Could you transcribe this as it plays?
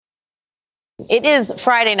It is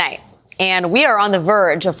Friday night, and we are on the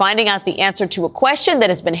verge of finding out the answer to a question that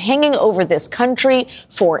has been hanging over this country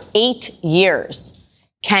for 8 years.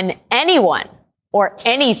 Can anyone or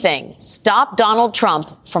anything stop Donald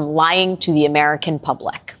Trump from lying to the American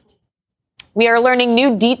public? We are learning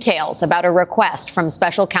new details about a request from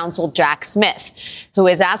special counsel Jack Smith, who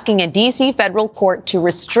is asking a D.C. federal court to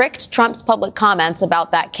restrict Trump's public comments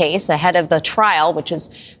about that case ahead of the trial, which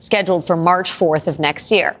is scheduled for March 4th of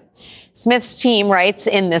next year. Smith's team writes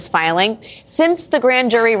in this filing, since the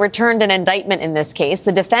grand jury returned an indictment in this case,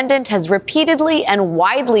 the defendant has repeatedly and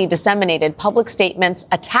widely disseminated public statements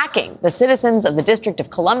attacking the citizens of the District of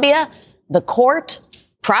Columbia, the court,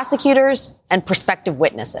 prosecutors, and prospective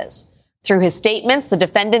witnesses. Through his statements, the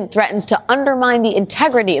defendant threatens to undermine the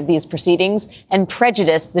integrity of these proceedings and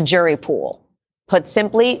prejudice the jury pool. Put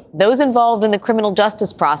simply, those involved in the criminal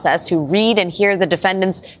justice process who read and hear the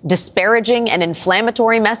defendant's disparaging and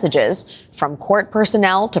inflammatory messages, from court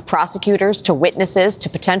personnel to prosecutors to witnesses to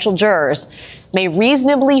potential jurors, may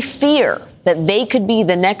reasonably fear that they could be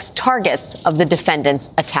the next targets of the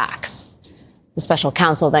defendant's attacks. The special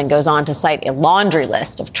counsel then goes on to cite a laundry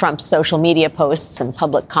list of Trump's social media posts and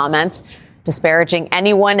public comments, disparaging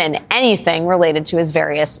anyone and anything related to his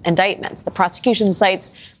various indictments. The prosecution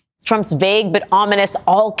cites Trump's vague but ominous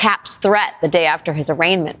all-caps threat the day after his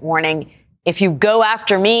arraignment, warning, if you go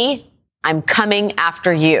after me, I'm coming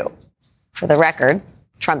after you. For the record,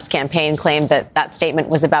 Trump's campaign claimed that that statement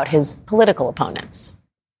was about his political opponents.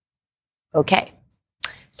 Okay.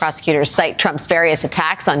 Prosecutors cite Trump's various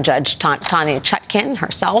attacks on Judge Tanya Chutkan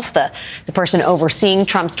herself, the person overseeing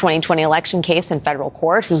Trump's 2020 election case in federal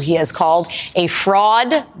court, who he has called a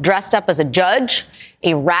fraud dressed up as a judge,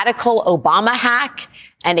 a radical Obama hack,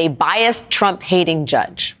 and a biased Trump-hating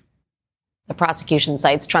judge. The prosecution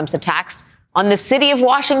cites Trump's attacks on the city of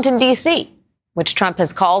Washington, D.C., which Trump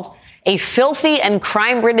has called a filthy and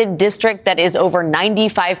crime-ridden district that is over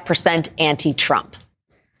 95% anti-Trump.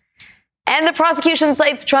 And the prosecution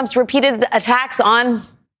cites Trump's repeated attacks on,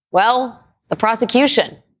 well, the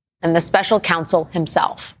prosecution and the special counsel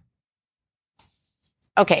himself.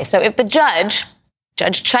 Okay, so if the Judge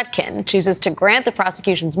Chutkan, chooses to grant the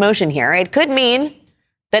prosecution's motion here, it could mean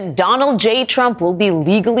that Donald J. Trump will be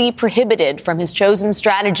legally prohibited from his chosen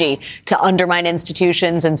strategy to undermine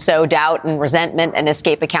institutions and sow doubt and resentment and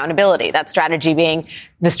escape accountability. That strategy being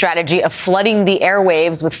the strategy of flooding the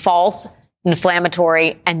airwaves with false,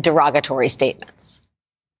 inflammatory, and derogatory statements.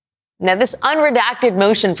 Now, this unredacted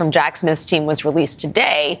motion from Jack Smith's team was released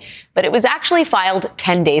today, but it was actually filed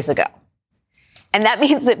 10 days ago. And that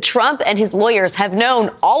means that Trump and his lawyers have known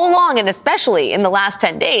all along, and especially in the last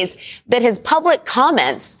 10 days, that his public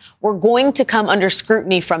comments were going to come under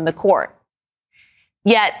scrutiny from the court.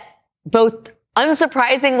 Yet, both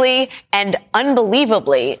unsurprisingly and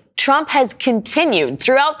unbelievably, Trump has continued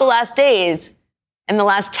throughout the last days, in the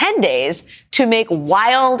last 10 days, to make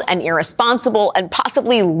wild and irresponsible and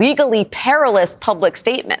possibly legally perilous public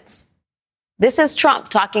statements. This is Trump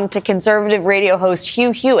talking to conservative radio host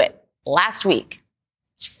Hugh Hewitt last week.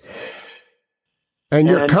 And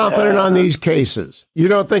you're confident on these cases? You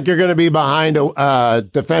don't think you're going to be behind a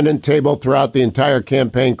defendant table throughout the entire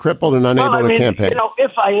campaign, crippled and unable to campaign? You know,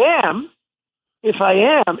 if I am,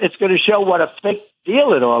 it's going to show what a fake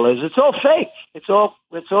deal it all is. It's all fake. It's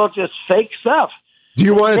all just fake stuff. Do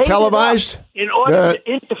you want it televised? In order to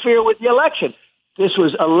interfere with the election. This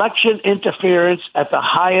was election interference at the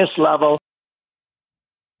highest level.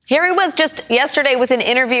 Here he was just yesterday with an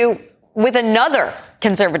interview with another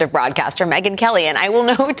conservative broadcaster, Megyn Kelly. And I will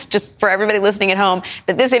note, just for everybody listening at home,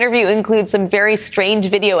 that this interview includes some very strange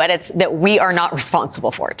video edits that we are not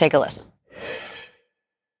responsible for. Take a listen.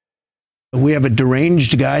 We have a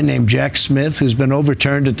deranged guy named Jack Smith who's been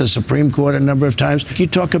overturned at the Supreme Court a number of times. You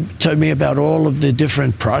talk to me about all of the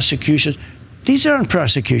different prosecutions. These aren't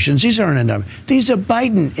prosecutions. These aren't indictments. These are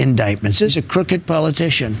Biden indictments. He's a crooked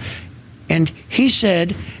politician. And he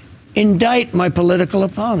said, indict my political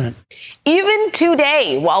opponent. Even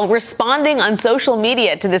today, while responding on social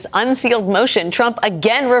media to this unsealed motion, Trump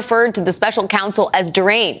again referred to the special counsel as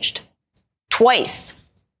deranged. Twice.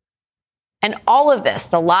 And all of this,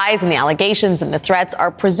 the lies and the allegations and the threats, are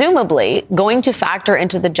presumably going to factor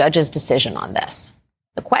into the judge's decision on this.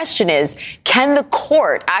 The question is, can the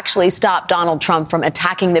court actually stop Donald Trump from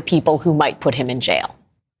attacking the people who might put him in jail?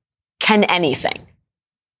 Can anything?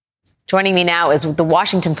 Joining me now is the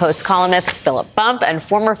Washington Post columnist Philip Bump and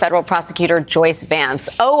former federal prosecutor Joyce Vance.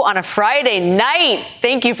 Oh, on a Friday night.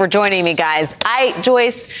 Thank you for joining me, guys.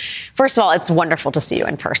 Joyce, first of all, it's wonderful to see you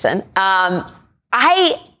in person.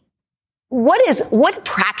 What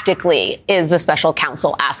practically is the special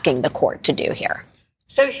counsel asking the court to do here?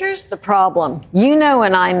 So here's the problem. You know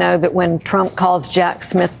and I know that when Trump calls Jack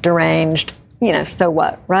Smith deranged, so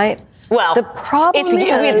what, right? Well, the problem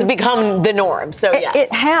it's become the norm. So yes.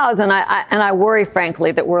 It has, and I worry,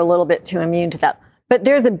 frankly, that we're a little bit too immune to that. But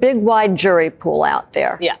there's a big, wide jury pool out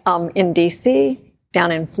there. Yeah. In D.C.,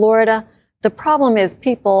 down in Florida. The problem is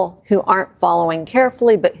people who aren't following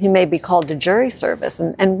carefully, but who may be called to jury service.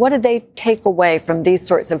 And what do they take away from these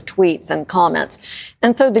sorts of tweets and comments?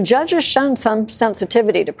 And so the judge has shown some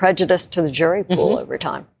sensitivity to prejudice to the jury pool over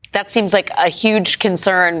time. That seems like a huge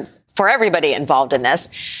concern for everybody involved in this.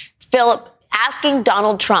 Philip, asking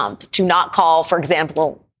Donald Trump to not call, for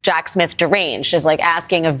example, Jack Smith deranged is like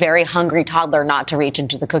asking a very hungry toddler not to reach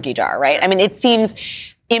into the cookie jar, right? I mean, it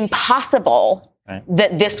seems impossible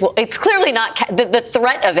that this will, it's clearly not, the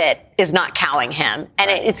threat of it is not cowing him.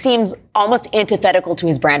 And it seems almost antithetical to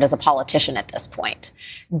his brand as a politician at this point.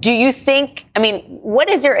 Do you think, what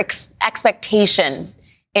is your expectation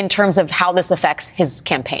in terms of how this affects his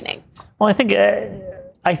campaigning? Well, I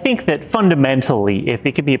think that fundamentally, if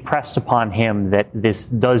it could be pressed upon him that this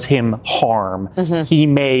does him harm, he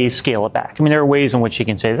may scale it back. There are ways in which he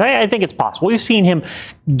can say this. I think it's possible. We've seen him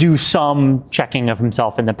do some checking of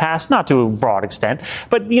himself in the past, not to a broad extent.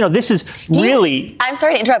 But, this is really... I'm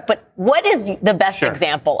sorry to interrupt, but what is the best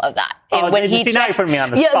example of that? When he now you're putting me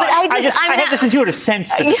on the spot. But I had this intuitive sense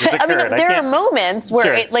that this occurred. There are moments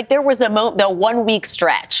where, there was the 1 week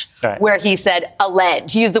stretch where he said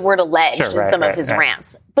alleged, used the word alleged in some of his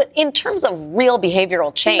rants. But in terms of real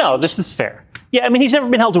behavioral change... No, this is fair. Yeah, he's never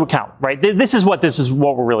been held to account, right? This is what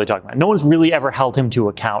we're really talking about. No one's really ever held him to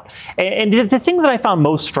account. And the thing that I found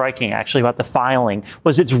most striking, actually, about the filing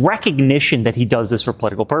was its recognition that he does this for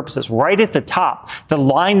political purposes. Right at the top, the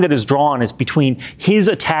line that is drawn is between his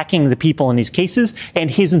attacking the people in these cases and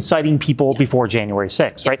his inciting people before January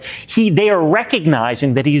 6th, right? They are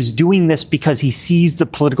recognizing that he is doing this because he sees the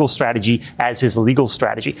political strategy as his legal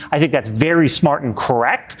strategy. I think that's very smart and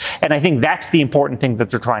correct. And I think that's the important thing that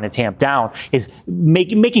they're trying to tamp down is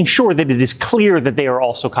making sure that it is clear that they are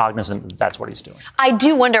also cognizant that that's what he's doing. I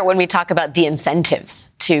do wonder when we talk about the incentives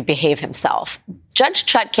to behave himself. Judge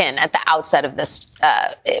Chutkin at the outset of this,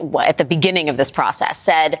 at the beginning of this process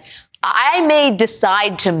said, I may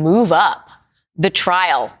decide to move up the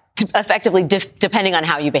trial effectively depending on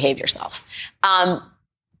how you behave yourself.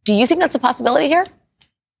 Do you think that's a possibility here?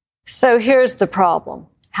 So here's the problem.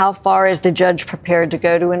 How far is the judge prepared to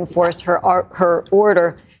go to enforce her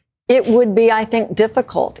order? It would be, I think,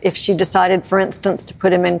 difficult if she decided, for instance, to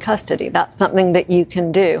put him in custody. That's something that you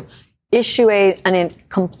can do. Issue a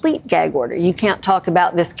complete gag order. You can't talk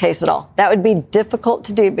about this case at all. That would be difficult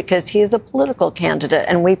to do because he is a political candidate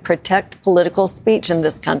and we protect political speech in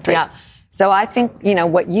this country. Yeah. So I think,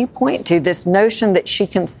 what you point to, this notion that she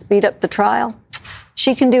can speed up the trial,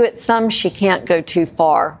 she can do it some, she can't go too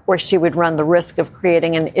far, where she would run the risk of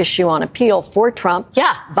creating an issue on appeal for Trump.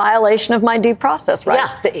 Yeah. Violation of my due process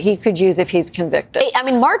rights that he could use if he's convicted.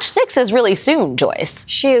 March 6th is really soon, Joyce.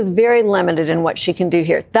 She is very limited in what she can do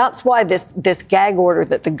here. That's why this gag order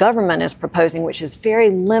that the government is proposing, which is very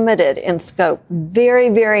limited in scope, very,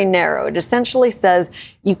 very narrow. It essentially says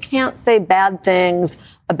you can't say bad things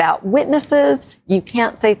about witnesses. You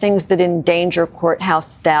can't say things that endanger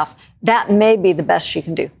courthouse staff. That may be the best she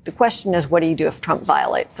can do. The question is, what do you do if Trump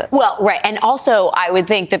violates it? Well, right. And also, I would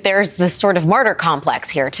think that there's this sort of martyr complex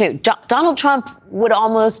here, too. Donald Trump would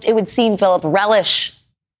it would seem, Philip, relish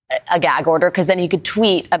a gag order because then he could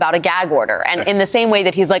tweet about a gag order. And in the same way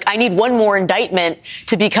that he's like, I need one more indictment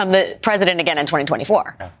to become the president again in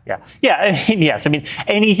 2024. Yeah. Yes.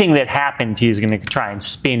 Anything that happens, he's going to try and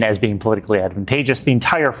spin as being politically advantageous. The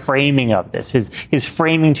entire framing of this, his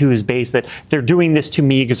framing to his base that they're doing this to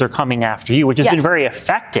me because they're coming after you, which has been very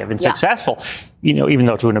effective and successful. Even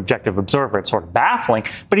though to an objective observer, it's sort of baffling.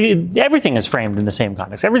 But everything is framed in the same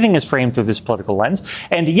context. Everything is framed through this political lens.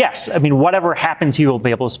 And yes, whatever happens, he will be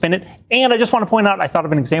able to spin it. And I just want to point out, I thought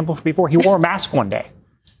of an example from before. He wore a mask one day.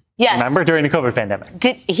 Yes. Remember, during the COVID pandemic.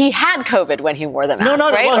 He had COVID when he wore the mask, No.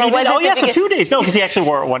 right? Well, so 2 days. No, because he actually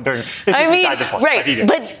wore it one during. This is beside the point. Right.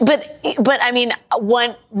 But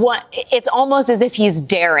it's almost as if he's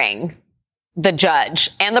daring the judge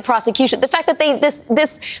and the prosecution. The fact that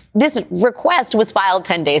this request was filed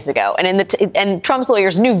 10 days ago, and Trump's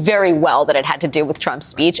lawyers knew very well that it had to do with Trump's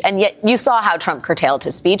speech, and yet you saw how Trump curtailed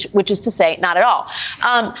his speech, which is to say, not at all.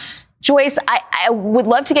 Joyce, I would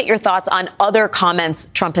love to get your thoughts on other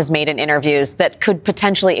comments Trump has made in interviews that could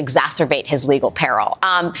potentially exacerbate his legal peril.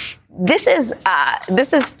 This is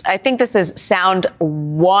sound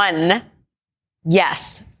one.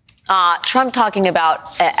 Yes. Trump talking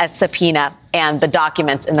about a subpoena and the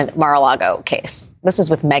documents in the Mar-a-Lago case. This is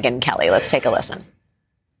with Megyn Kelly. Let's take a listen.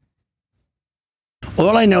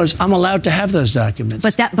 All I know is I'm allowed to have those documents.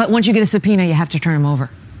 But once you get a subpoena, you have to turn them over.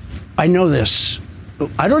 I know this.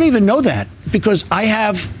 I don't even know that because I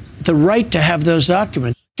have the right to have those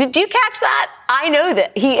documents. Did you catch that? I know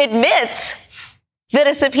that. He admits that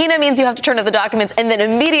a subpoena means you have to turn over the documents, and then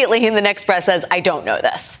immediately in the next breath says, I don't know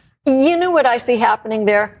this. You know what I see happening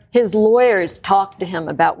there? His lawyers talk to him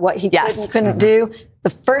about what he could and couldn't do. The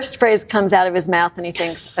first phrase comes out of his mouth and he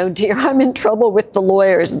thinks, oh dear, I'm in trouble with the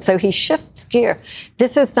lawyers. And so he shifts gear.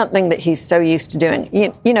 This is something that he's so used to doing.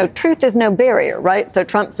 You know, truth is no barrier, right? So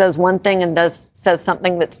Trump says one thing and says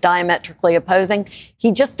something that's diametrically opposing.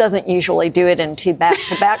 He just doesn't usually do it in two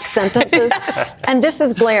back-to-back sentences. Yes. And this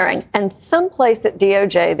is glaring. And someplace at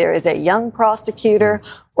DOJ, there is a young prosecutor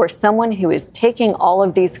or someone who is taking all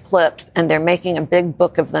of these clips and they're making a big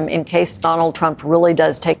book of them in case Donald Trump really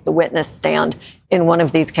does take the witness stand in one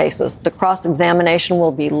of these cases. The cross-examination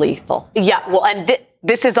will be lethal. Yeah, well, and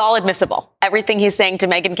this is all admissible. Everything he's saying to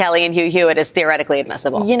Megyn Kelly and Hugh Hewitt is theoretically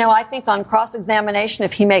admissible. You know, I think on cross-examination,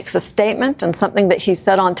 if he makes a statement and something that he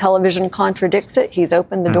said on television contradicts it, he's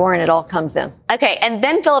opened the door and it all comes in. Okay, and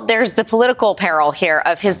then, Philip, there's the political peril here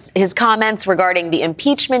of his comments regarding the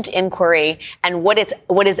impeachment inquiry and what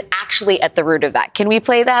is actually at the root of that. Can we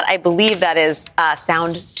play that? I believe that is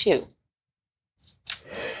sound 2.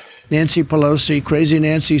 Nancy Pelosi, crazy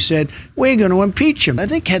Nancy, said, we're going to impeach him. I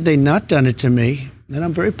think had they not done it to me, and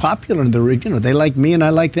I'm very popular in they like me and I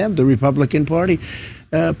like them, the Republican Party,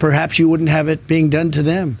 perhaps you wouldn't have it being done to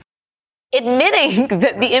them. Admitting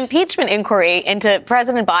that the impeachment inquiry into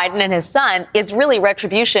President Biden and his son is really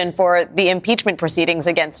retribution for the impeachment proceedings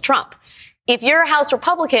against Trump. If you're a House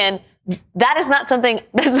Republican, that's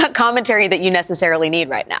not commentary that you necessarily need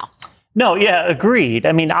right now. No, yeah, agreed.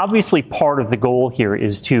 I mean, obviously part of the goal here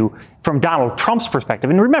is from Donald Trump's perspective,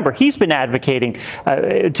 and remember, he's been advocating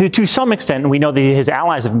to some extent, and we know that his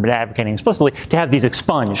allies have been advocating explicitly, to have these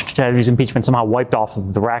expunged, to have these impeachments somehow wiped off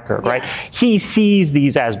of the record, right? He sees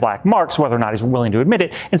these as black marks, whether or not he's willing to admit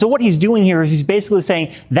it. And so what he's doing here is he's basically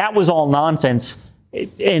saying that was all nonsense,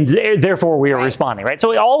 and therefore we are responding, right?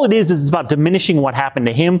 So all it is it's about diminishing what happened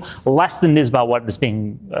to him, less than it is about what is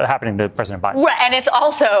happening to President Biden. Right, and it's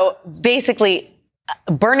also basically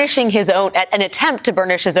burnishing an attempt to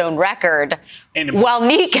burnish his own record while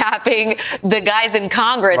kneecapping the guys in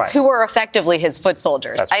Congress who are effectively his foot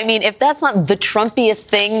soldiers. I mean, if that's not the Trumpiest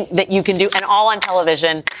thing that you can do, and all on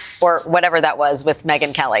television or whatever that was with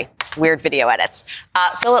Megyn Kelly, weird video edits.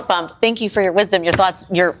 Philip Bump, thank you for your wisdom, your thoughts,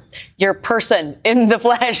 your person in the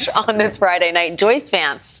flesh on this Friday night. Joyce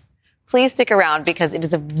Vance, please stick around because it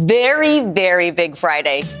is a very, very big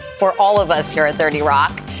Friday for all of us here at 30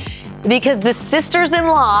 Rock. Because the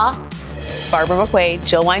sisters-in-law, Barbara McQuaid,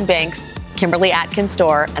 Jill Wine-Banks, Kimberly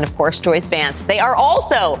Atkins-Storr, and of course Joyce Vance, they are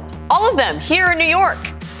also, all of them, here in New York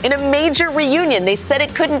in a major reunion. They said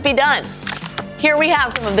it couldn't be done. Here we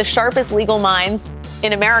have some of the sharpest legal minds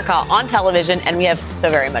in America on television, and we have so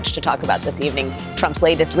very much to talk about this evening. Trump's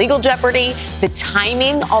latest legal jeopardy, the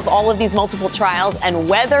timing of all of these multiple trials, and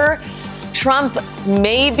whether Trump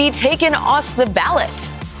may be taken off the ballot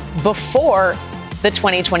before the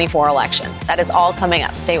 2024 election. That is all coming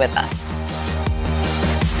up. Stay with us.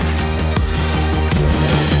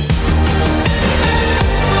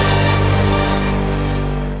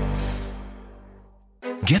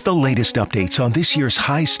 Get the latest updates on this year's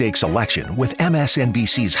high-stakes election with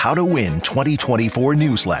MSNBC's How to Win 2024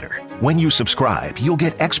 newsletter. When you subscribe, you'll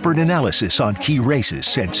get expert analysis on key races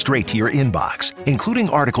sent straight to your inbox, including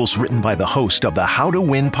articles written by the host of the How to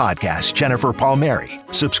Win podcast, Jennifer Palmieri.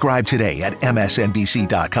 Subscribe today at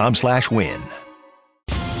msnbc.com/win.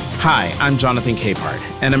 Hi, I'm Jonathan Capehart,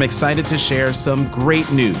 and I'm excited to share some great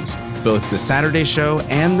news. Both the Saturday Show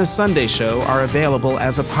and the Sunday Show are available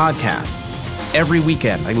as a podcast. Every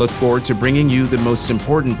weekend, I look forward to bringing you the most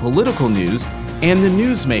important political news and the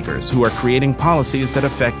newsmakers who are creating policies that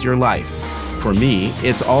affect your life. For me,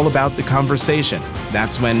 it's all about the conversation.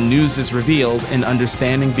 That's when news is revealed and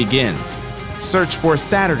understanding begins. Search for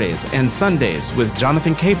Saturdays and Sundays with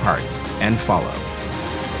Jonathan Capehart and follow.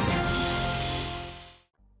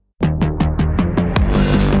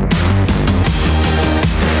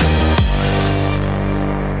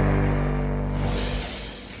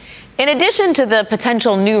 In addition to the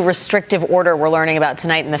potential new restrictive order we're learning about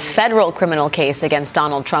tonight in the federal criminal case against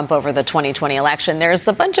Donald Trump over the 2020 election, there's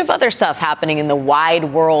a bunch of other stuff happening in the wide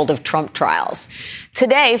world of Trump trials.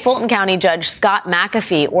 Today, Fulton County Judge Scott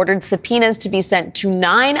McAfee ordered subpoenas to be sent to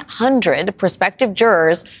 900 prospective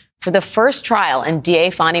jurors for the first trial in DA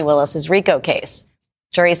Fani Willis's RICO case.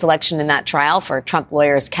 Jury selection in that trial for Trump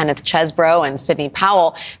lawyers Kenneth Chesbrough and Sidney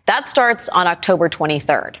Powell, that starts on October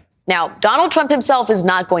 23rd. Now, Donald Trump himself is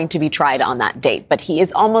not going to be tried on that date, but he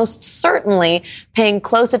is almost certainly paying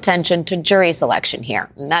close attention to jury selection here.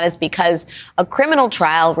 And that is because a criminal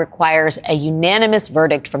trial requires a unanimous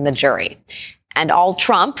verdict from the jury. And all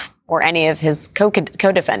Trump or any of his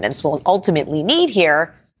co-defendants will ultimately need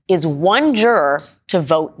here is one juror to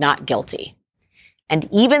vote not guilty. And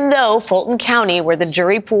even though Fulton County, where the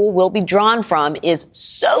jury pool will be drawn from, is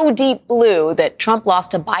so deep blue that Trump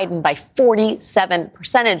lost to Biden by 47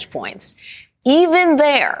 percentage points, even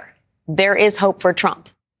there is hope for Trump.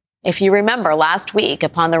 If you remember last week,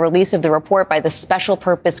 upon the release of the report by the special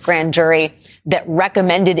purpose grand jury that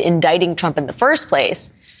recommended indicting Trump in the first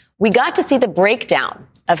place, we got to see the breakdown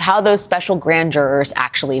of how those special grand jurors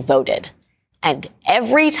actually voted. And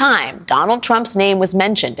every time Donald Trump's name was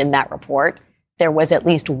mentioned in that report, there was at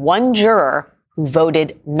least one juror who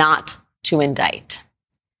voted not to indict.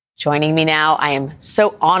 Joining me now, I am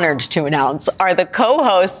so honored to announce, are the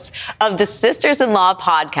co-hosts of the Sisters-in-Law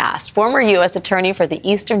podcast, former U.S. Attorney for the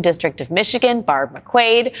Eastern District of Michigan, Barb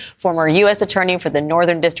McQuaid, former U.S. Attorney for the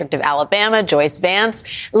Northern District of Alabama, Joyce Vance,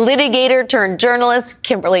 litigator turned journalist,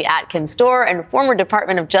 Kimberly Atkins-Storr, and former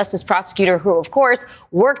Department of Justice prosecutor who, of course,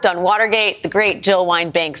 worked on Watergate, the great Jill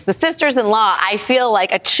Wine-Banks. The Sisters-in-Law, I feel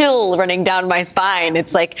like a chill running down my spine.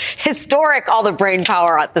 It's like historic, all the brain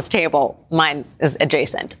power at this table. Mine is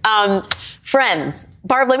adjacent. Friends,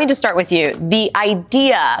 Barb, let me just start with you. The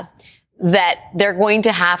idea that they're going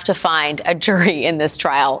to have to find a jury in this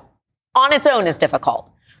trial on its own is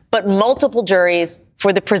difficult, but multiple juries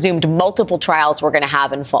for the presumed multiple trials we're going to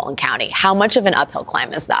have in Fulton County. How much of an uphill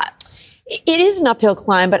climb is that? It is an uphill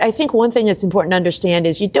climb, but I think one thing that's important to understand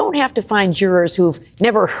is you don't have to find jurors who've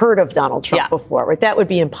never heard of Donald Trump before, right? That would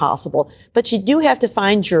be impossible. But you do have to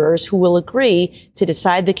find jurors who will agree to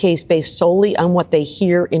decide the case based solely on what they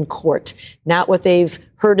hear in court, not what they've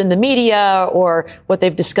heard in the media or what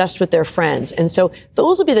they've discussed with their friends. And so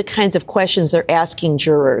those will be the kinds of questions they're asking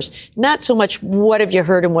jurors. Not so much what have you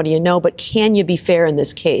heard and what do you know, but can you be fair in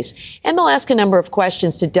this case? And they'll ask a number of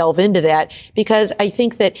questions to delve into that, because I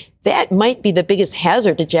think that might be the biggest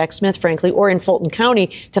hazard to Jack Smith, frankly, or in Fulton County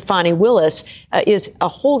to Fani Willis, is a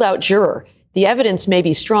holdout juror. The evidence may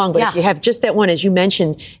be strong, but if you have just that one, as you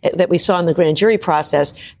mentioned, that we saw in the grand jury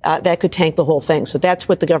process, that could tank the whole thing. So that's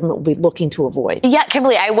what the government will be looking to avoid. Yeah,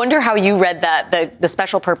 Kimberly, I wonder how you read the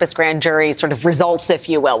special purpose grand jury sort of results, if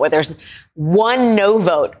you will, where there's one no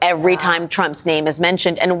vote every time Trump's name is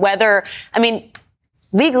mentioned, and whether,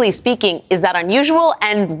 legally speaking, is that unusual?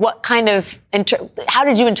 And what kind of, how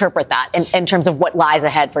did you interpret that in terms of what lies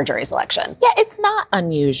ahead for jury selection? Yeah, it's not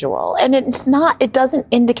unusual. And it doesn't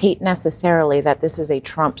indicate necessarily that this is a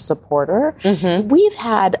Trump supporter. Mm-hmm. We've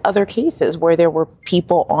had other cases where there were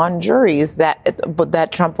people on juries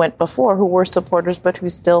that Trump went before who were supporters, but who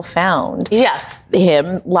still found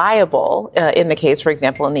him liable. In the case, for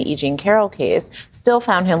example, in the E. Jean Carroll case, still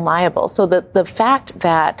found him liable. So the fact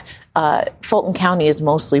that Fulton County is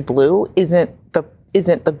mostly blue isn't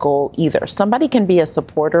the goal either. Somebody can be a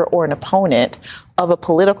supporter or an opponent of a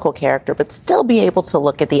political character, but still be able to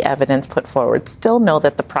look at the evidence put forward, still know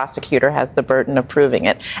that the prosecutor has the burden of proving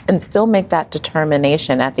it, and still make that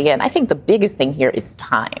determination at the end. I think the biggest thing here is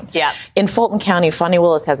time. Yeah. In Fulton County, Fani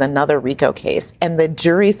Willis has another RICO case, and the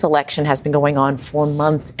jury selection has been going on for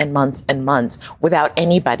months and months and months without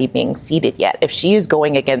anybody being seated yet. If she is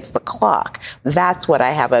going against the clock, that's what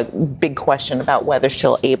I have a big question about, whether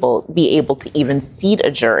she'll be able to even seat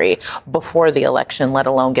a jury before the election, let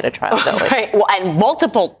alone get a trial going. Right. Well, and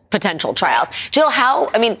multiple potential trials. Jill, I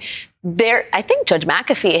think Judge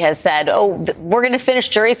McAfee has said, we're going to finish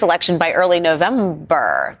jury selection by early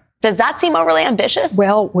November. Does that seem overly ambitious?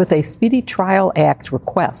 Well, with a Speedy Trial Act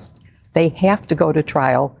request, they have to go to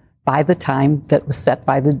trial by the time that was set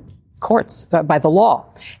by the courts, by the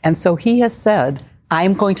law. And so he has said,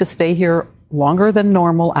 I'm going to stay here longer than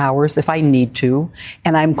normal hours if I need to,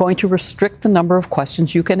 and I'm going to restrict the number of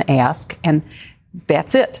questions you can ask, and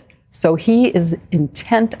that's it. So he is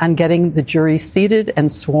intent on getting the jury seated and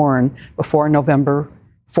sworn before November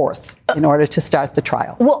 4th in order to start the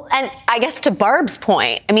trial. Well, and I guess to Barb's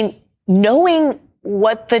point, knowing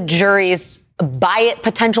what the jury's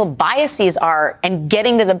potential biases are and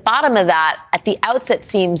getting to the bottom of that at the outset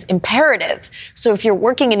seems imperative. So if you're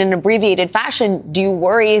working in an abbreviated fashion, do you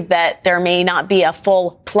worry that there may not be a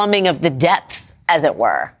full plumbing of the depths, as it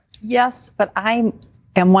were? Yes, but I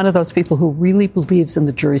am one of those people who really believes in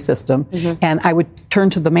the jury system. Mm-hmm. And I would turn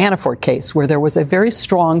to the Manafort case, where there was a very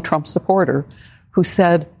strong Trump supporter who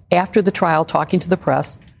said, after the trial, talking to the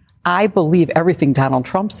press, I believe everything Donald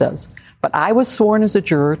Trump says. But I was sworn as a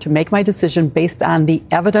juror to make my decision based on the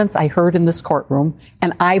evidence I heard in this courtroom,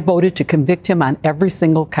 and I voted to convict him on every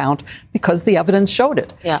single count because the evidence showed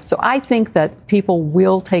it. Yeah. So I think that people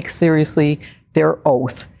will take seriously their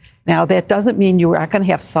oath. Now, that doesn't mean you are going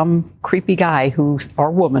to have some creepy guy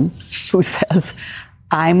or woman who says,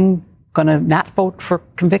 I'm going to not vote for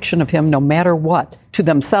conviction of him no matter what, to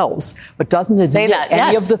themselves, but doesn't admit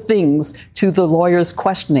any of the things to the lawyers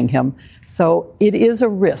questioning him. So it is a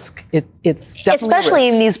risk. It's definitely especially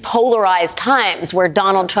in these polarized times where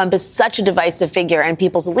Donald Trump is such a divisive figure and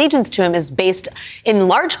people's allegiance to him is based in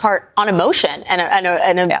large part on emotion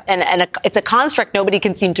and it's a construct nobody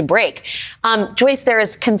can seem to break. Joyce, there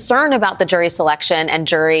is concern about the jury selection and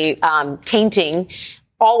jury tainting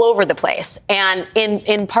all over the place. And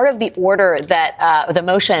in part of the order that the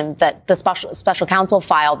motion that the special counsel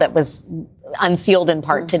filed that was unsealed in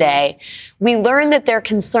part today, we learned that they're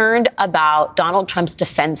concerned about Donald Trump's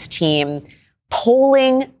defense team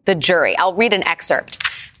polling the jury. I'll read an excerpt.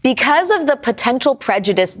 Because of the potential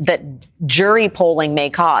prejudice that jury polling may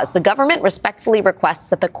cause, the government respectfully requests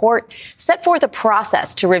that the court set forth a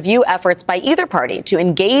process to review efforts by either party to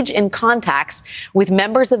engage in contacts with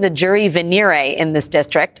members of the jury venire in this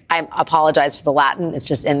district. I apologize for the Latin. It's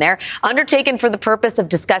just in there. Undertaken for the purpose of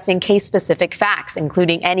discussing case-specific facts,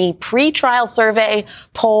 including any pre-trial survey,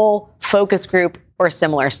 poll, focus group, or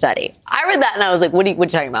similar study. I read that and I was like, what are you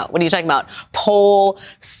talking about? What are you talking about? Poll,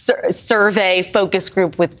 survey, focus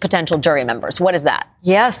group with potential jury members. What is that?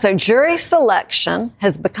 Yeah, so jury selection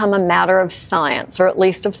has become a matter of science, or at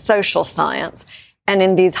least of social science. And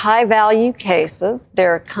in these high-value cases,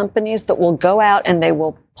 there are companies that will go out and they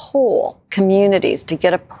will poll communities to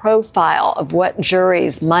get a profile of what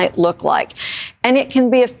juries might look like. And it can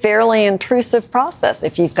be a fairly intrusive process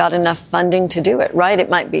if you've got enough funding to do it, right? It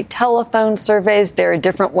might be telephone surveys. There are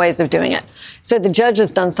different ways of doing it. So the judge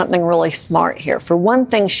has done something really smart here. For one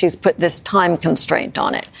thing, she's put this time constraint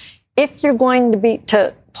on it. If you're going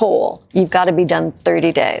to poll, you've got to be done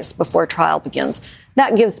 30 days before trial begins.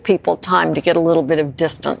 That gives people time to get a little bit of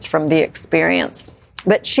distance from the experience.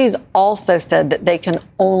 But she's also said that they can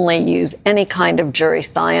only use any kind of jury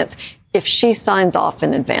science if she signs off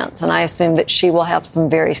in advance. And I assume that she will have some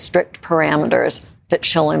very strict parameters that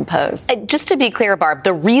she'll impose. Just to be clear, Barb,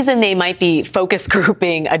 the reason they might be focus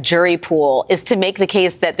grouping a jury pool is to make the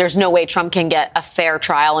case that there's no way Trump can get a fair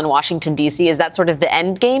trial in Washington, D.C. Is that sort of the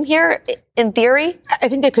end game here, in theory? I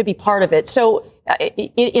think that could be part of it. So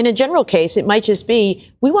in a general case, it might just be,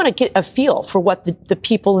 we want to get a feel for what the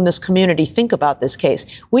people in this community think about this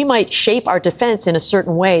case. We might shape our defense in a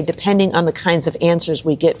certain way depending on the kinds of answers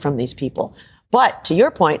we get from these people. But to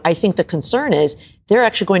your point, I think the concern is they're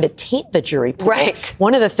actually going to taint the jury pool. Right.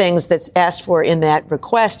 One of the things that's asked for in that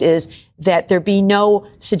request is that there be no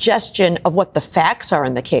suggestion of what the facts are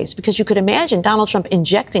in the case, because you could imagine Donald Trump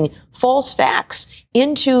injecting false facts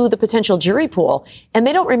into the potential jury pool, and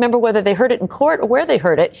they don't remember whether they heard it in court or where they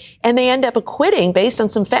heard it, and they end up acquitting based on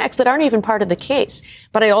some facts that aren't even part of the case.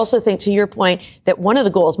 But I also think, to your point, that one of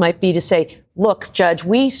the goals might be to say, look, Judge,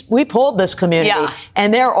 we polled this community,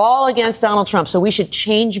 and they're all against Donald Trump, so we should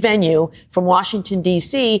change venue from Washington,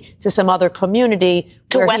 D.C. to some other community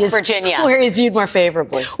to West Virginia, where he's viewed more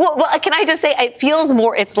favorably. Well, can I just say, it feels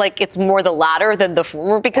more, it's like it's more the latter than the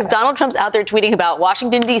former, because Donald Trump's out there tweeting about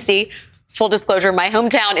Washington, D.C., full disclosure, my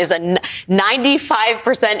hometown is a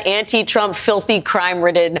 95% anti-Trump, filthy,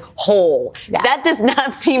 crime-ridden hole. Yeah. That does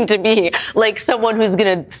not seem to be like someone who's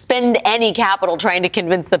going to spend any capital trying to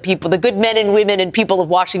convince the people, the good men and women and people of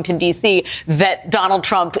Washington, D.C., that Donald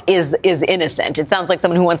Trump is innocent. It sounds like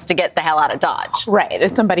someone who wants to get the hell out of Dodge. Right.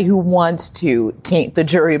 It's somebody who wants to taint the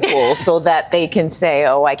jury pool so that they can say,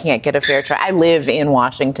 oh, I can't get a fair trial. I live in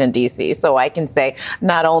Washington, D.C., so I can say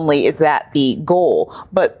not only is that the goal,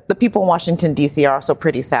 but the people in Washington, D.C. are also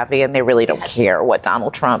pretty savvy, and they really don't care what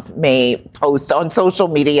Donald Trump may post on social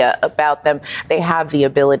media about them. They have the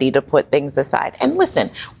ability to put things aside. And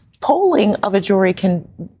listen, polling of a jury can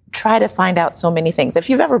try to find out so many things.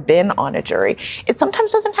 If you've ever been on a jury, it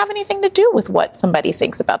sometimes doesn't have anything to do with what somebody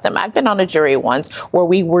thinks about them. I've been on a jury once where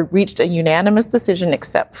we reached a unanimous decision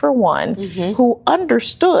except for one who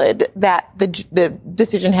understood that the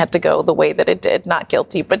decision had to go the way that it did, not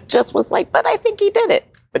guilty, but just was like, but I think he did it.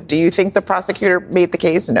 But do you think the prosecutor made the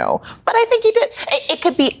case? No. But I think he did. It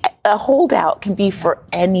could be a holdout, can be for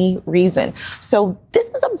any reason. So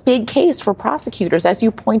this is a big case for prosecutors. As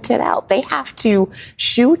you pointed out, they have to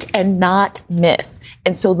shoot and not miss.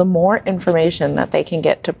 And so the more information that they can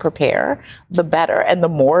get to prepare, the better. And the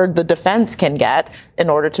more the defense can get in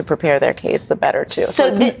order to prepare their case, the better too. So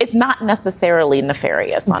it's not necessarily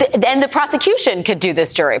nefarious. And the prosecution could do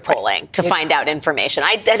this jury polling to find out information.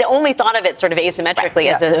 I'd only thought of it sort of asymmetrically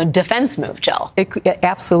as a defense move, Jill.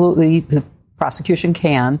 Absolutely, the prosecution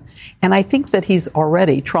can. And I think that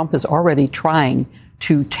Trump is already trying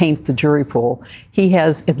to taint the jury pool. He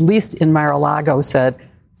has, at least in Mar-a-Lago, said,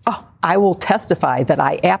 I will testify that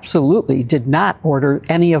I absolutely did not order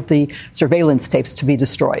any of the surveillance tapes to be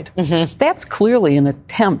destroyed. Mm-hmm. That's clearly an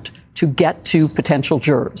attempt to get to potential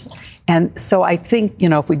jurors. And so I think,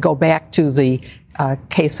 if we go back to the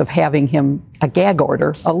case of having him a gag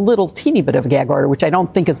order, a little teeny bit of a gag order, which I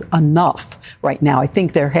don't think is enough right now. I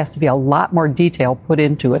think there has to be a lot more detail put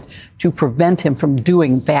into it to prevent him from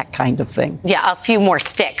doing that kind of thing. Yeah, a few more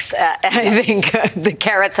sticks. I think the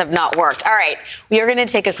carrots have not worked. All right, we are going to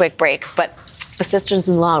take a quick break, but the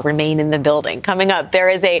sisters-in-law remain in the building. Coming up, there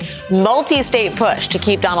is a multi-state push to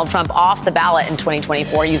keep Donald Trump off the ballot in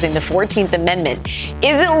 2024 using the 14th Amendment.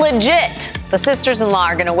 Is it legit? The sisters-in-law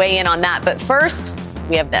are going to weigh in on that. But first,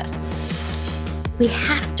 we have this. We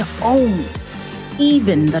have to own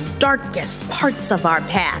even the darkest parts of our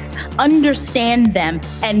past, understand them,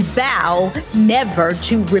 and vow never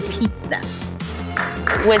to repeat them.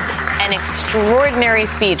 Was an extraordinary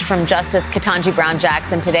speech from Justice Ketanji Brown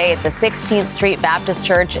Jackson today at the 16th Street Baptist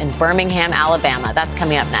Church in Birmingham, Alabama. That's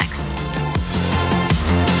coming up next.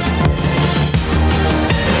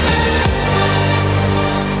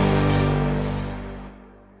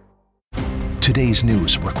 Today's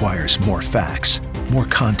news requires more facts, more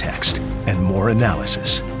context, and more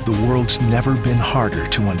analysis. The world's never been harder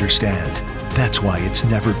to understand. That's why it's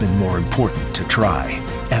never been more important to try.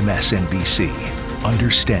 MSNBC.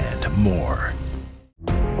 Understand more.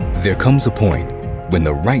 There comes a point when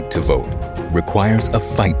the right to vote requires a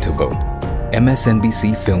fight to vote.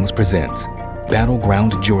 MSNBC Films presents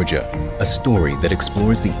Battleground Georgia, a story that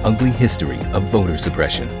explores the ugly history of voter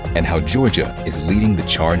suppression and how Georgia is leading the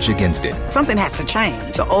charge against it. Something has to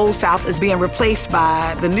change. The old South is being replaced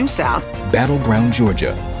by the new South. Battleground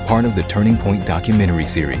Georgia, part of the Turning Point documentary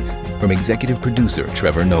series from executive producer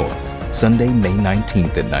Trevor Noah. Sunday, May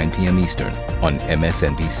 19th at 9 p.m. Eastern on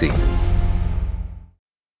MSNBC.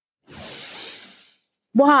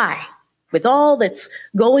 Why, with all that's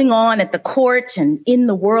going on at the court and in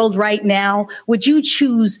the world right now, would you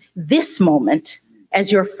choose this moment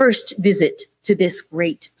as your first visit to this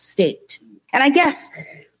great state? And I guess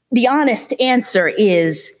the honest answer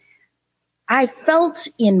is, I felt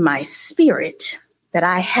in my spirit that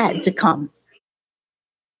I had to come.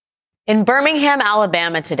 In Birmingham,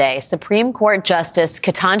 Alabama today, Supreme Court Justice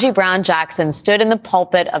Ketanji Brown Jackson stood in the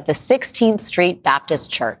pulpit of the 16th Street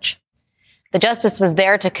Baptist Church. The justice was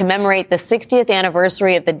there to commemorate the 60th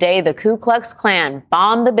anniversary of the day the Ku Klux Klan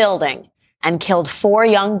bombed the building and killed 4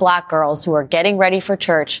 young black girls who were getting ready for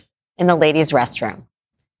church in the ladies' restroom.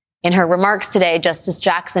 In her remarks today, Justice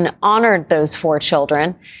Jackson honored those 4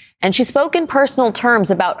 children, and she spoke in personal terms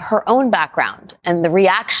about her own background and the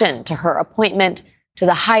reaction to her appointment to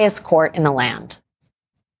the highest court in the land.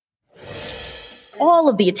 All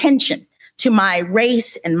of the attention to my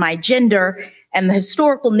race and my gender and the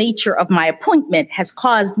historical nature of my appointment has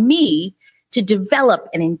caused me to develop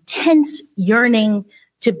an intense yearning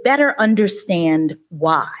to better understand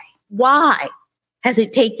why. Why has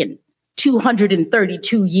it taken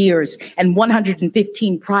 232 years and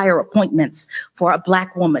 115 prior appointments for a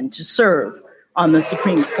black woman to serve on the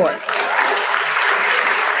Supreme Court?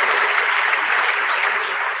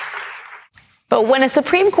 But when a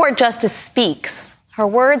Supreme Court justice speaks, her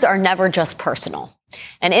words are never just personal.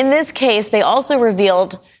 And in this case, they also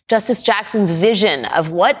revealed Justice Jackson's vision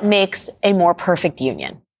of what makes a more perfect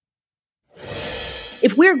union.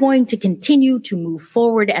 If we're going to continue to move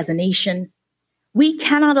forward as a nation, we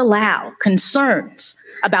cannot allow concerns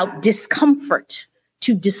about discomfort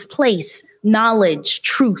to displace knowledge,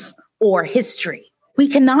 truth, or history. We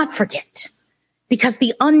cannot forget, because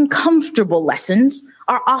the uncomfortable lessons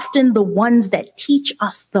are often the ones that teach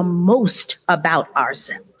us the most about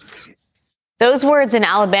ourselves. Those words in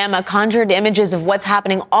Alabama conjured images of what's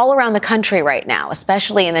happening all around the country right now,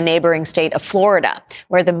 especially in the neighboring state of Florida,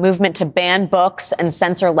 where the movement to ban books and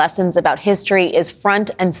censor lessons about history is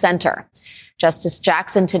front and center. Justice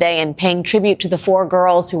Jackson today, in paying tribute to the 4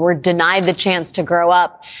 girls who were denied the chance to grow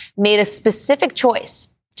up, made a specific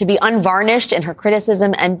choice to be unvarnished in her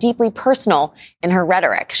criticism and deeply personal in her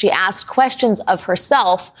rhetoric. She asked questions of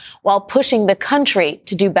herself while pushing the country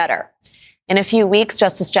to do better. In a few weeks,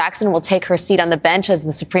 Justice Jackson will take her seat on the bench as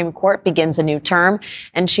the Supreme Court begins a new term,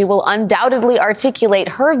 and she will undoubtedly articulate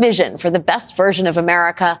her vision for the best version of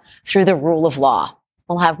America through the rule of law.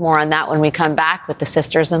 We'll have more on that when we come back with the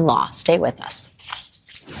Sisters-in-Law. Stay with us.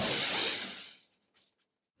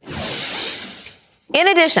 In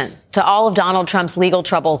addition to all of Donald Trump's legal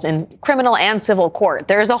troubles in criminal and civil court,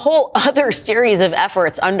 there's a whole other series of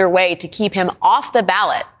efforts underway to keep him off the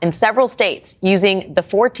ballot in several states using the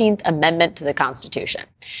 14th Amendment to the Constitution.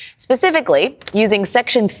 Specifically, using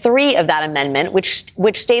Section 3 of that amendment,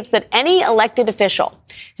 which states that any elected official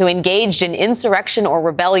who engaged in insurrection or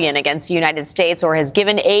rebellion against the United States or has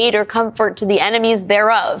given aid or comfort to the enemies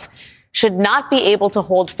thereof should not be able to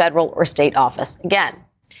hold federal or state office again.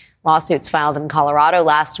 Lawsuits filed in Colorado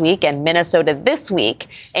last week and Minnesota this week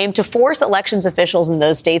aim to force elections officials in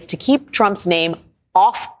those states to keep Trump's name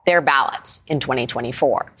off their ballots in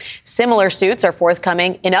 2024. Similar suits are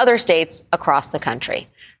forthcoming in other states across the country.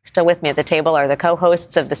 Still with me at the table are the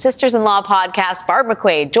co-hosts of the Sisters-in-Law podcast, Barb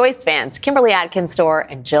McQuaid, Joyce Vance, Kimberly Atkins-Storr,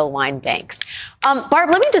 and Jill Wine-Banks.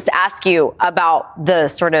 Barb, let me just ask you about the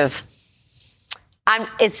sort of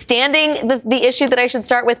is standing the issue that I should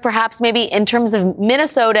start with, perhaps maybe in terms of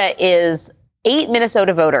Minnesota is 8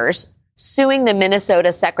 Minnesota voters suing the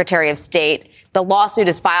Minnesota Secretary of State. The lawsuit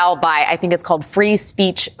is filed by, I think it's called Free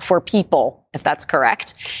Speech for People, if that's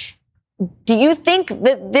correct. Do you think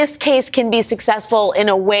that this case can be successful in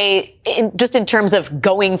a way, just in terms of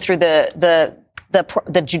going through the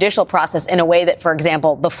judicial process in a way that, for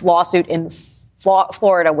example, the lawsuit in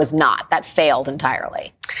Florida was not, that failed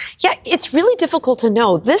entirely? Yeah, it's really difficult to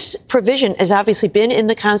know. This provision has obviously been in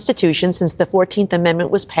the Constitution since the 14th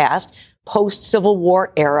Amendment was passed, post-Civil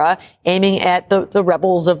War era, aiming at the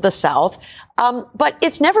rebels of the South. But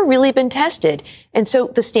it's never really been tested. And so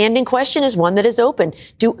the standing question is one that is open.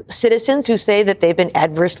 Do citizens who say that they've been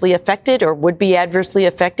adversely affected or would be adversely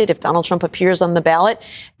affected if Donald Trump appears on the ballot?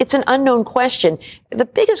 It's an unknown question. The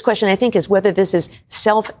biggest question, I think, is whether this is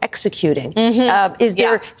self-executing. Is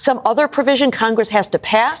there some other provision Congress has to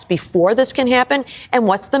pass before this can happen? And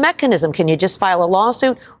what's the mechanism? Can you just file a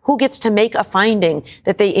lawsuit? Who gets to make a finding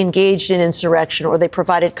that they engaged in insurrection or they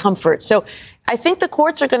provided comfort? So I think the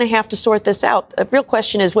courts are going to have to sort this out. The real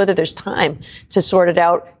question is whether there's time to sort it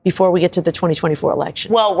out before we get to the 2024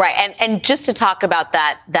 election. Well, right. And just to talk about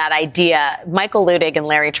that idea, Michael Ludig and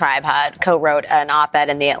Larry Tribe had co-wrote an op-ed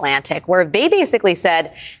in The Atlantic where they basically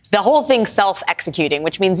said the whole thing's self-executing,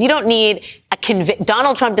 which means you don't need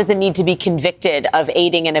Donald Trump doesn't need to be convicted of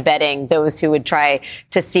aiding and abetting those who would try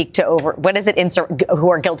to seek to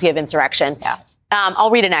who are guilty of insurrection. Yeah.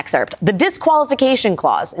 I'll read an excerpt. The disqualification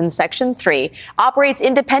clause in Section 3 operates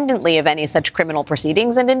independently of any such criminal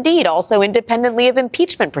proceedings and indeed also independently of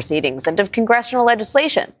impeachment proceedings and of congressional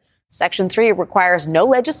legislation. Section 3 requires no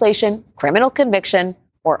legislation, criminal conviction,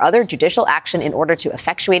 or other judicial action in order to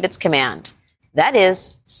effectuate its command. That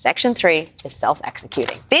is, Section 3 is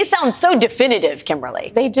self-executing. These sound so definitive,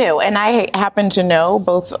 Kimberly. They do. And I happen to know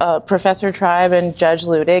both Professor Tribe and Judge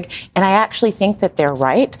Ludig, and I actually think that they're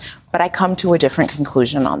right. But I come to a different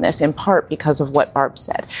conclusion on this, in part because of what Barb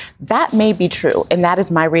said. That may be true, and that is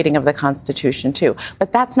my reading of the Constitution, too.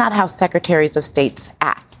 But that's not how secretaries of states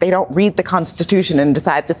act. They don't read the Constitution and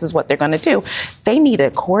decide this is what they're going to do. They need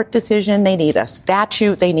a court decision, they need a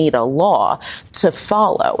statute, they need a law to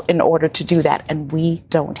follow in order to do that. And we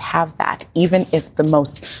don't have that, even if the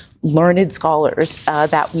most learned scholars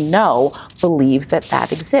that we know believe that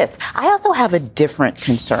that exists. I also have a different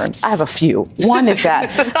concern. I have a few. One is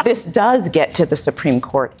that this does get to the Supreme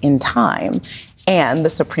Court in time, and the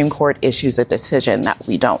Supreme Court issues a decision that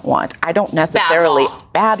we don't want. I don't necessarily...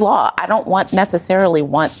 Bad law. I don't necessarily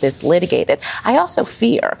want this litigated. I also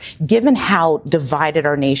fear, given how divided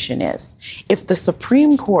our nation is, if the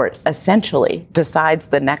Supreme Court essentially decides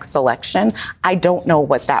the next election, I don't know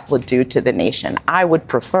what that would do to the nation. I would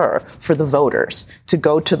prefer for the voters to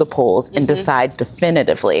go to the polls and decide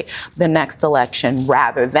definitively the next election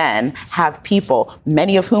rather than have people,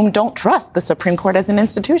 many of whom don't trust the Supreme Court as an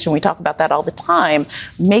institution. We talk about that all the time,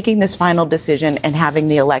 making this final decision and having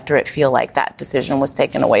the electorate feel like that decision was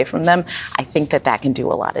taken away from them. I think that can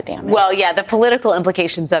do a lot of damage. Well, yeah, the political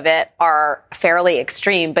implications of it are fairly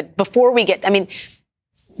extreme. But before we get, before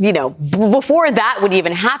that would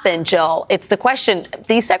even happen, Jill, it's the question,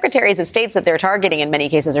 these secretaries of states that they're targeting in many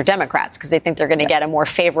cases are Democrats because they think they're going to get a more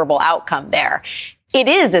favorable outcome there. It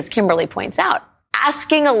is, as Kimberly points out,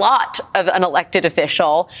 asking a lot of an elected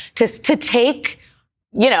official to take,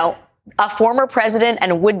 a former president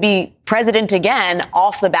and would-be president again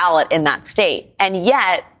off the ballot in that state. And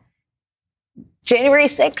yet, January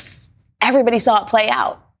 6th, everybody saw it play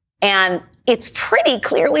out. And it's pretty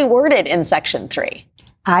clearly worded in Section 3.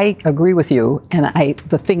 I agree with you. And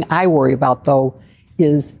the thing I worry about, though,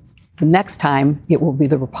 is the next time it will be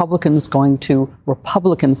the Republicans going to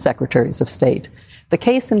Republican secretaries of state. The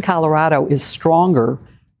case in Colorado is stronger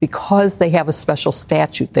because they have a special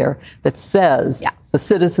statute there that says the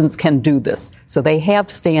citizens can do this. So they have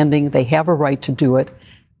standing, they have a right to do it.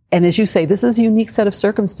 And as you say, this is a unique set of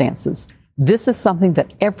circumstances. This is something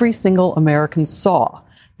that every single American saw.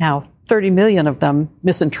 Now, 30 million of them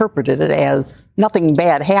misinterpreted it as nothing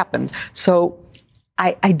bad happened. So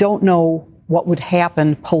I don't know what would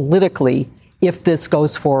happen politically if this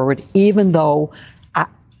goes forward, even though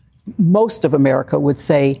most of America would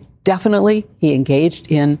say definitely he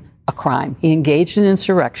engaged in a crime. He engaged in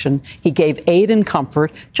insurrection. He gave aid and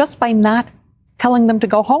comfort just by not telling them to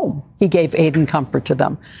go home. He gave aid and comfort to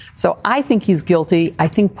them. So I think he's guilty. I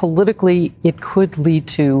think politically it could lead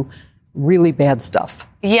to really bad stuff.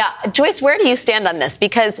 Yeah. Joyce, where do you stand on this?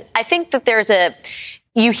 Because I think that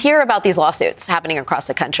you hear about these lawsuits happening across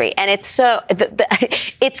the country, and it's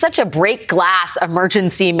such a break glass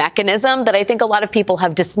emergency mechanism that I think a lot of people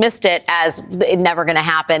have dismissed it as it's never going to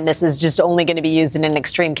happen. This is just only going to be used in an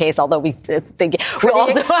extreme case, although we're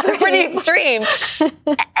also pretty extreme.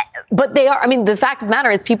 But they are. I mean, the fact of the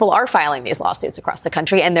matter is people are filing these lawsuits across the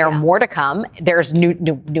country, and there are more to come. There's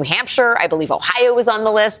New Hampshire. I believe Ohio is on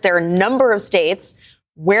the list. There are a number of states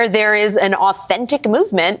where there is an authentic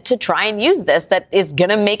movement to try and use this that is going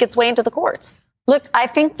to make its way into the courts. Look, I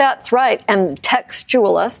think that's right. And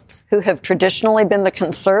textualists, who have traditionally been the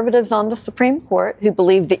conservatives on the Supreme Court, who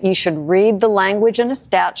believe that you should read the language in a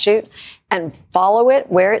statute and follow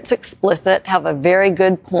it where it's explicit, have a very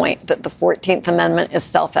good point that the 14th Amendment is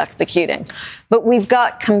self-executing. But we've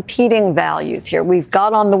got competing values here. We've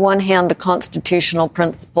got, on the one hand, the constitutional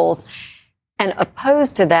principles. And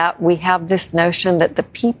opposed to that, we have this notion that the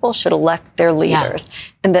people should elect their leaders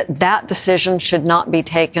and that decision should not be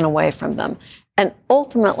taken away from them. And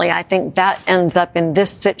ultimately, I think that ends up in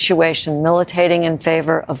this situation militating in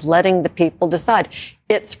favor of letting the people decide.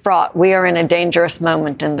 It's fraught. We are in a dangerous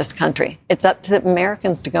moment in this country. It's up to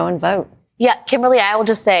Americans to go and vote. Yeah, Kimberly, I will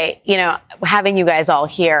just say, having you guys all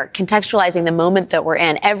here, contextualizing the moment that we're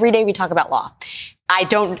in, every day we talk about law. I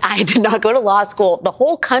did not go to law school. The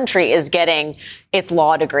whole country is getting its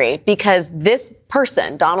law degree because this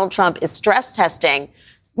person, Donald Trump, is stress testing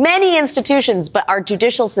many institutions, but our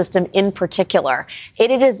judicial system in particular. It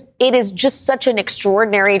is just such an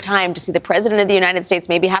extraordinary time to see the president of the United States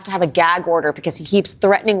maybe have to have a gag order because he keeps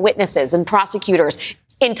threatening witnesses and prosecutors,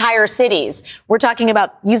 entire cities. We're talking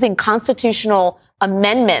about using constitutional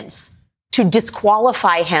amendments to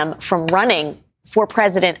disqualify him from running for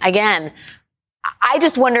president again. I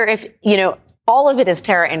just wonder if, all of it is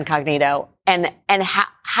terra incognito and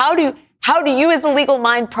how do you as a legal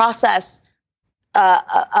mind process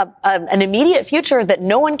an immediate future that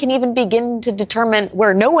no one can even begin to determine,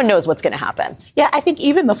 where no one knows what's going to happen? Yeah, I think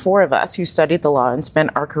even the four of us who studied the law and spent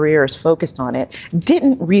our careers focused on it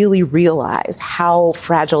didn't really realize how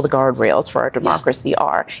fragile the guardrails for our democracy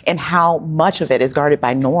are and how much of it is guarded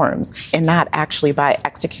by norms and not actually by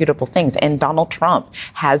executable things. And Donald Trump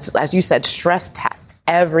has, as you said, stress test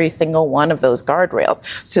every single one of those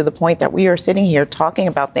guardrails to the point that we are sitting here talking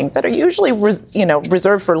about things that are usually,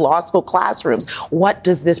 reserved for law school classrooms. What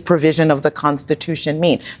does this provision of the Constitution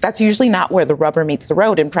mean? That's usually not where the rubber meets the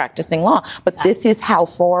road in practicing law, but this is how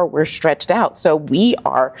far we're stretched out. So we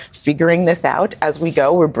are figuring this out as we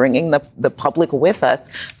go. We're bringing the public with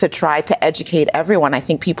us to try to educate everyone. I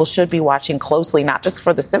think people should be watching closely, not just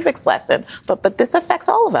for the civics lesson, but this affects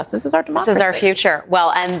all of us. This is our democracy. This is our future.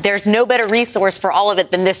 Well, and there's no better resource for all of it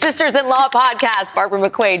than the Sisters-in-Law podcast. Barbara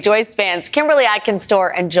McQuade, Joyce Vance, Kimberly Atkins-Storr,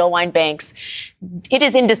 and Jill Wine-Banks. It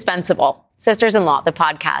is indispensable. Sisters-in-Law, the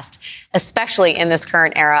podcast, especially in this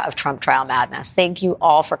current era of Trump trial madness. Thank you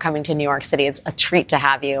all for coming to New York City. It's a treat to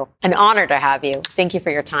have you, an honor to have you. Thank you for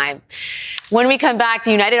your time. When we come back,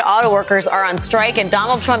 the United Auto Workers are on strike, and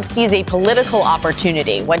Donald Trump sees a political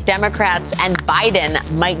opportunity. What Democrats and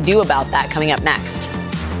Biden might do about that, coming up next.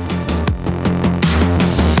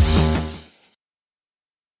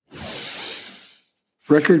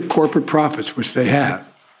 Record corporate profits, which they have,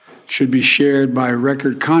 should be shared by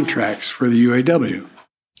record contracts for the UAW.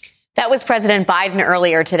 That was President Biden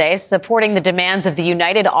earlier today, supporting the demands of the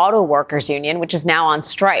United Auto Workers Union, which is now on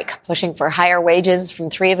strike, pushing for higher wages from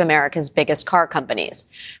three of America's biggest car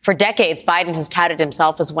companies. For decades, Biden has touted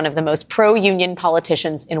himself as one of the most pro-union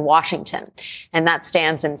politicians in Washington. And that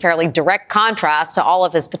stands in fairly direct contrast to all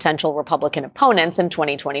of his potential Republican opponents in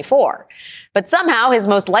 2024. But somehow his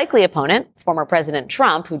most likely opponent, former President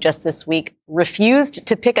Trump, who just this week refused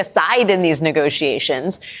to pick a side in these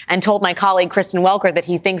negotiations and told my colleague Kristen Welker that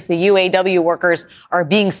he thinks the UAW workers are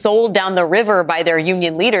being sold down the river by their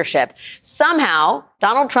union leadership. Somehow,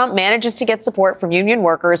 Donald Trump manages to get support from union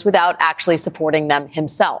workers without actually supporting them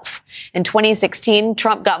himself. In 2016,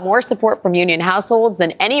 Trump got more support from union households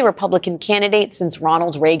than any Republican candidate since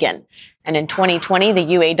Ronald Reagan. And in 2020, the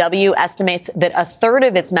UAW estimates that a third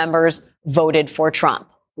of its members voted for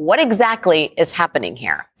Trump. What exactly is happening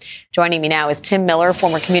here? Joining me now is Tim Miller,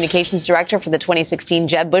 former communications director for the 2016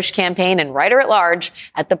 Jeb Bush campaign and writer-at-large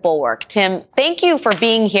at The Bulwark. Tim, thank you for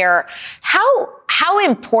being here. How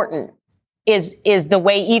important is the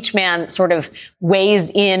way each man sort of weighs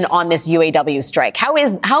in on this UAW strike? How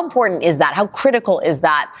important is that? How critical is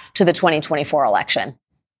that to the 2024 election?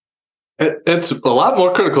 It's a lot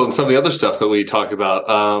more critical than some of the other stuff that we talk about,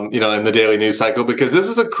 in the daily news cycle, because this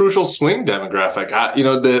is a crucial swing demographic.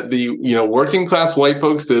 The working class white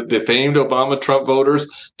folks, the famed Obama Trump voters,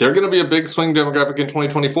 they're going to be a big swing demographic in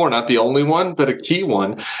 2024. Not the only one, but a key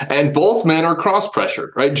one. And both men are cross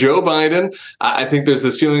pressured, right? Joe Biden, I think there's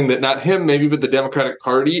this feeling that not him, maybe, but the Democratic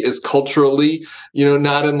Party is culturally,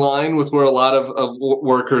 not in line with where a lot of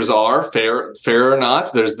workers are, fair or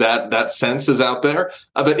not. There's that sense is out there.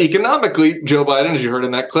 But economically, Joe Biden, as you heard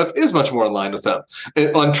in that clip, is much more in line with them.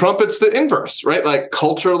 On Trump, it's the inverse, right? Like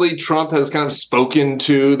culturally, Trump has kind of spoken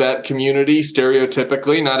to that community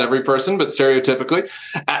stereotypically, not every person, but stereotypically.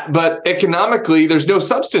 But economically, there's no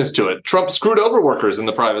substance to it. Trump screwed over workers in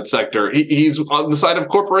the private sector. He's on the side of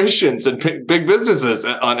corporations and big businesses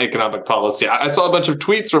on economic policy. I saw a bunch of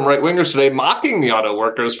tweets from right-wingers today mocking the auto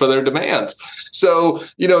workers for their demands. So,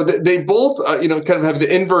 they both, kind of have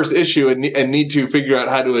the inverse issue and need to figure out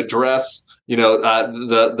how to address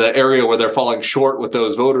the area where they're falling short with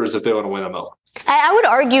those voters if they want to win them over. I would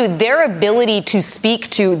argue their ability to speak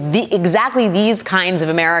to exactly these kinds of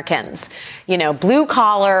Americans, blue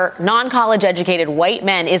collar, non-college educated white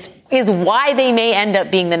men is why they may end up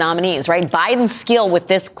being the nominees, right? Biden's skill with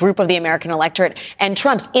this group of the American electorate and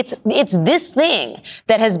Trump's, it's this thing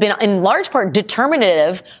that has been in large part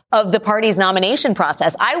determinative of the party's nomination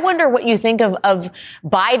process. I wonder what you think of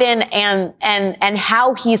Biden and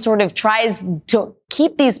how he sort of tries to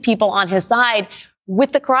keep these people on his side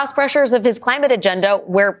with the cross pressures of his climate agenda,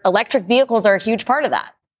 where electric vehicles are a huge part of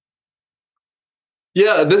that.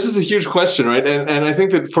 Yeah, this is a huge question, right? And I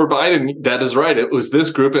think that for Biden, that is right. It was this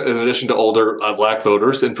group, in addition to older black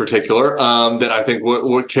voters in particular, that I think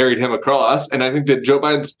what carried him across. And I think that Joe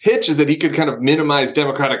Biden's pitch is that he could kind of minimize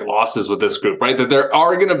Democratic losses with this group, right? That there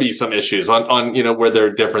are going to be some issues on where there are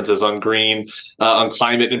differences on green, on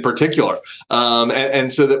climate in particular.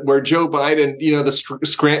 And so that where Joe Biden, the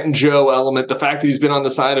Scranton Joe element, the fact that he's been on the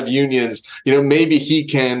side of unions, maybe he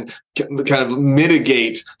can kind of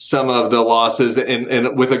mitigate some of the losses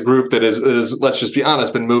and with a group that is, let's just be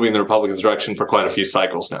honest, been moving the Republicans' direction for quite a few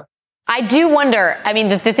cycles now. I do wonder,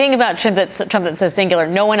 the thing about Trump that's so singular,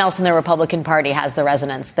 no one else in the Republican Party has the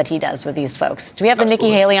resonance that he does with these folks. Do we have the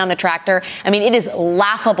Nikki Haley on the tractor? It is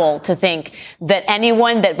laughable to think that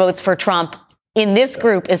anyone that votes for Trump in this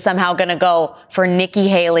group is somehow going to go for Nikki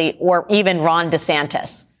Haley or even Ron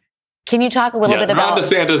DeSantis. Can you talk a little bit about... Ron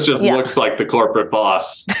DeSantis just looks like the corporate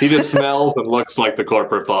boss. He just smells and looks like the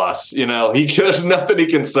corporate boss. There's nothing he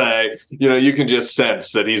can say. You can just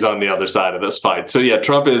sense that he's on the other side of this fight. So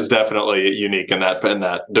Trump is definitely unique in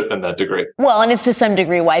that degree. Well, and it's to some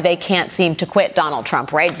degree why they can't seem to quit Donald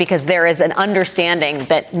Trump, right? Because there is an understanding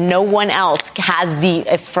that no one else has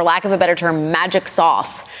the, for lack of a better term, magic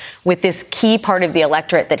sauce with this key part of the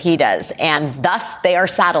electorate that he does. And thus they are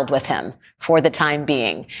saddled with him for the time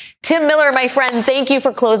being. Tim Miller, my friend, thank you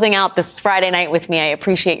for closing out this Friday night with me. I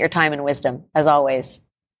appreciate your time and wisdom, as always.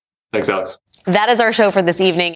 Thanks, Alex. That is our show for this evening.